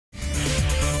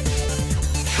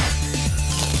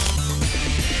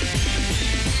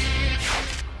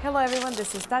Hello everyone,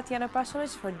 this is Tatjana Pasalic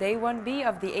for Day 1B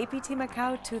of the APT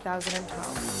Macau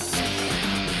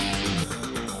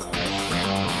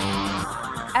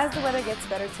 2012. As the weather gets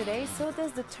better today, so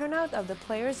does the turnout of the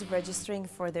players registering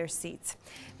for their seats.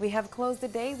 We have closed the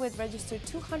day with registered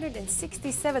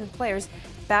 267 players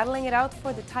battling it out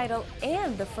for the title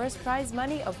and the first prize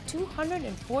money of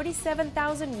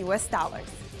 $247,000 US.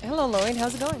 Hello Lloyd,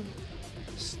 how's it going?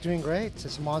 It's doing great.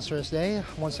 It's a monstrous day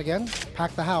once again.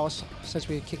 Packed the house since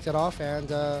we kicked it off,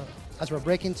 and as we're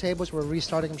breaking tables, we're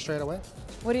restarting them straight away.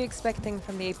 What are you expecting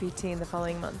from the APT in the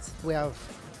following months? We have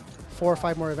 4 or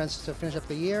 5 more events to finish up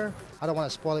the year. I don't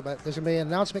want to spoil it, but there's going to be an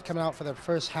announcement coming out for the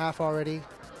first half already.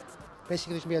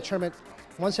 Basically, there's going to be a tournament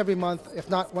once every month, if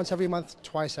not once every month,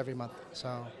 twice every month.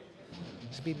 So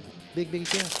it's going to be big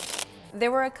deal. There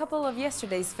were a couple of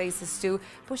yesterday's faces too,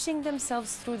 pushing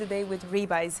themselves through the day with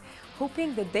rebuys,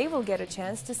 hoping that they will get a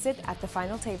chance to sit at the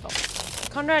final table.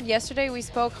 Conrad, yesterday we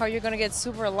spoke how you're going to get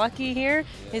super lucky here.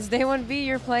 Is Day 1B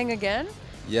you're playing again?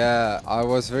 Yeah, I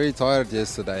was very tired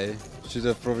yesterday. Should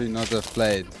have probably not have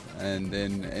played, and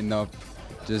then end up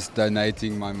just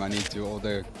donating my money to all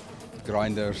the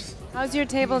grinders. How's your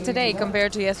table today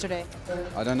compared to yesterday?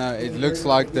 I don't know, it looks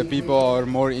like the people are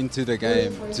more into the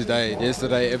game today.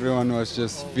 Yesterday everyone was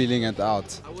just feeling it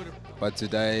out, but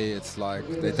today it's like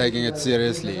they're taking it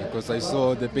seriously because they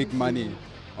saw the big money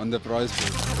on the prize pool.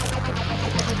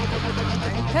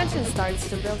 Tension starts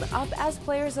to build up as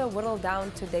players are whittled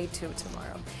down to Day 2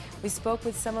 tomorrow. We spoke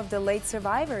with some of the late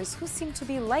survivors who seem to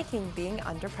be liking being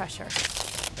under pressure.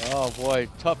 Oh boy,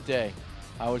 tough day.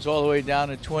 I was all the way down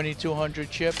to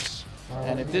 2,200 chips,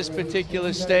 and at this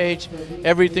particular stage,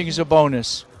 everything is a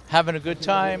bonus. Having a good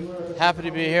time, happy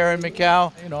to be here in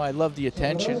Macau. You know, I love the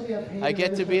attention. I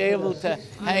get to be able to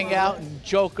hang out and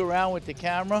joke around with the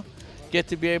camera, get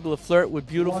to be able to flirt with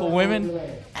beautiful women,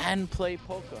 and play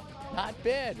poker. Not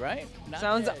bad, right?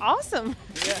 Sounds awesome.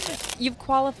 Yeah. You've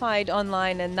qualified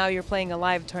online and now you're playing a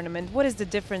live tournament. What is the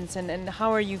difference and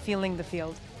how are you feeling the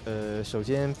field? The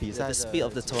speed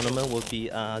of the tournament will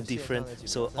be different.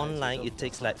 So online it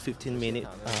takes like 15 minutes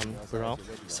per round.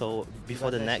 So before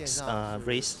the next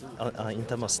race in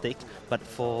terms of stake, but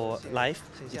for live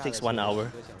it takes 1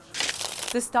 hour.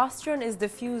 Testosterone is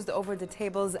diffused over the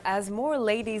tables as more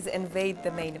ladies invade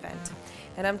the main event.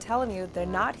 And I'm telling you, they're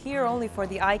not here only for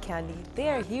the eye candy. They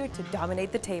are here to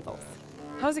dominate the tables.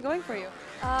 How's it going for you?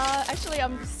 Actually,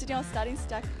 I'm sitting on starting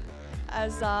stack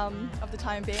as of the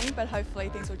time being, but hopefully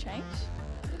things will change.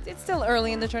 It's still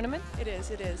early in the tournament. It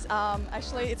is.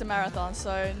 Actually, it's a marathon,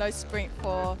 so no sprint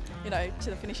for, to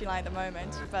the finishing line at the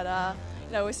moment. But,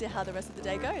 we'll see how the rest of the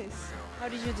day goes. How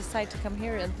did you decide to come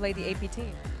here and play the APT?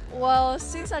 Well,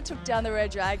 since I took down the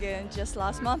Red Dragon just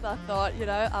last month, I thought,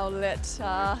 I'll let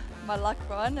my luck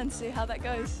run and see how that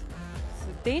goes. It's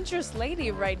a dangerous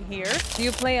lady right here. Do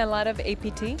you play a lot of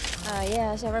APT?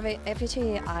 Yes, every APT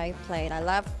I played. I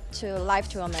love to live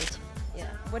tournament. Yeah.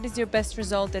 What is your best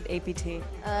result at APT?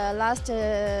 Last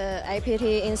APT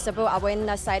in Cebu, I won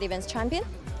the side events champion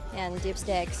and deep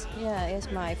stakes. Yeah,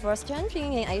 it's my first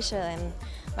champion in Asia and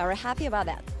very happy about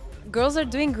that. Girls are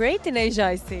doing great in Asia,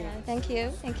 I see. Thank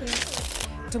you.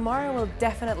 Tomorrow will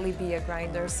definitely be a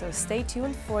grinder, so stay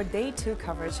tuned for Day 2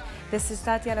 coverage. This is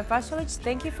Tatjana Pasalic.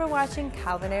 Thank you for watching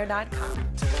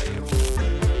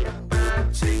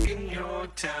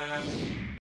CalvinAyre.com.